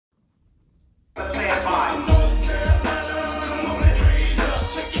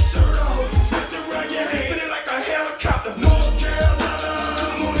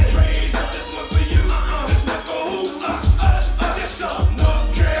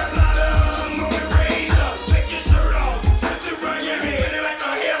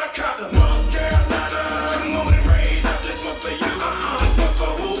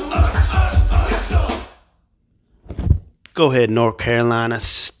Go ahead, North Carolina.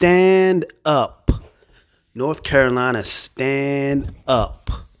 Stand up. North Carolina, stand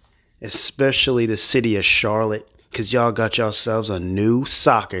up. Especially the city of Charlotte, because y'all got yourselves a new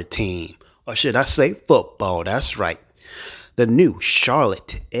soccer team. Or should I say football? That's right. The new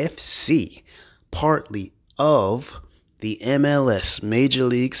Charlotte FC, partly of the MLS, Major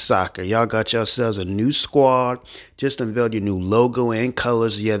League Soccer. Y'all got yourselves a new squad. Just unveiled your new logo and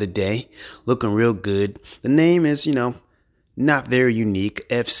colors the other day. Looking real good. The name is, not very unique,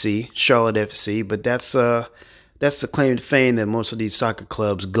 FC, Charlotte FC, but that's the claim to fame that most of these soccer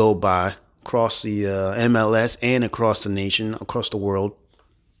clubs go by across the MLS and across the nation, across the world.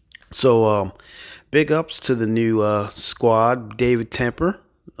 So big ups to the new squad. David Tepper,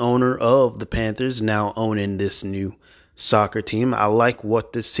 owner of the Panthers, now owning this new soccer team. I like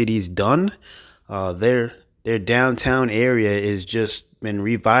what this city's done. Their downtown area is just been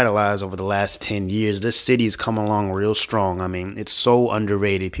revitalized over the last 10 years. This city's come along real strong. I mean, it's so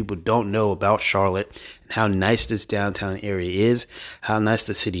underrated. People don't know about Charlotte and how nice this downtown area is, how nice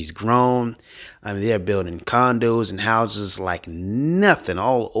the city's grown. I mean, they're building condos and houses like nothing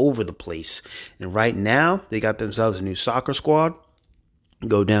all over the place. And right now, they got themselves a new soccer squad.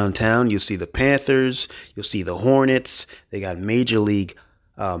 Go downtown, you'll see the Panthers, you'll see the Hornets. They got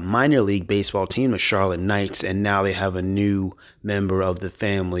minor league baseball team, the Charlotte Knights, and now they have a new member of the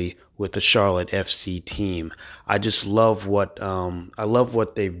family with the Charlotte FC team. I just love what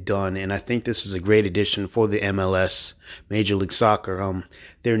they've done, and I think this is a great addition for the MLS, Major League Soccer.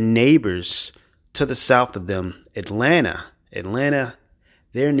 Their neighbors to the south of them, Atlanta,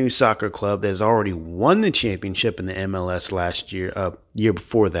 their new soccer club that has already won the championship in the MLS last year, year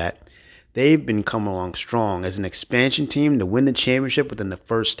before that. They've been coming along strong as an expansion team to win the championship within the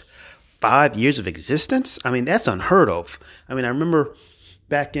first 5 years of existence. I mean, that's unheard of. I mean, I remember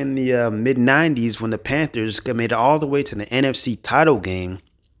back in the mid-90s when the Panthers made it all the way to the NFC title game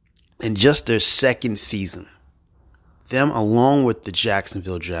in just their second season. Them along with the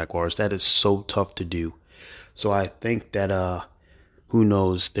Jacksonville Jaguars, that is so tough to do. So I think that who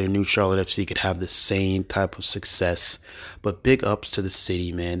knows, their new Charlotte FC could have the same type of success. But big ups to the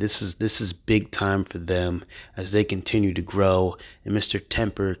city, man. This is big time for them as they continue to grow. And Mr.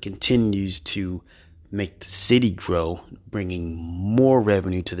 Tepper continues to make the city grow, bringing more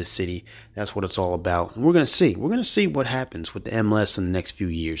revenue to the city. That's what it's all about. And we're going to see. We're going to see what happens with the MLS in the next few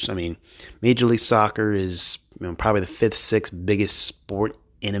years. I mean, Major League Soccer is probably the fifth, sixth biggest sport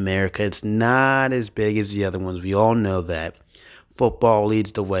in America. It's not as big as the other ones. We all know that. Football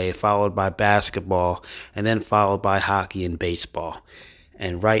leads the way, followed by basketball, and then followed by hockey and baseball.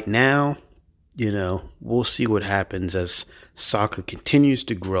 And right now, we'll see what happens as soccer continues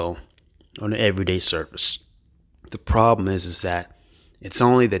to grow on an everyday surface. The problem is that it's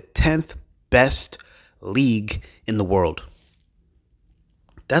only the 10th best league in the world.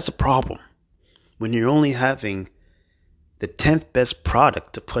 That's a problem. When you're only having the 10th best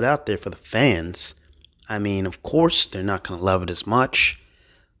product to put out there for the fans, I mean, of course, they're not going to love it as much.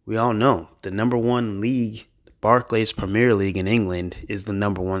 We all know the number one league, the Barclays Premier League in England, is the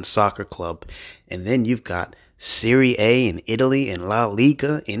number one soccer club. And then you've got Serie A in Italy and La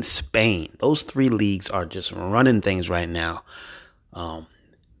Liga in Spain. Those three leagues are just running things right now. Lionel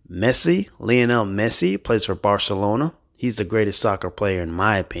Messi, plays for Barcelona. He's the greatest soccer player in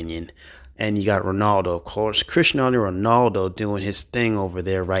my opinion. And you got Ronaldo, of course. Cristiano Ronaldo doing his thing over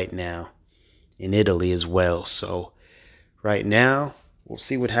there right now in Italy as well. So right now, we'll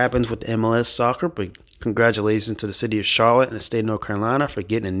see what happens with the MLS soccer, but congratulations to the city of Charlotte and the state of North Carolina for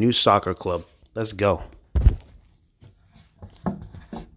getting a new soccer club. Let's go.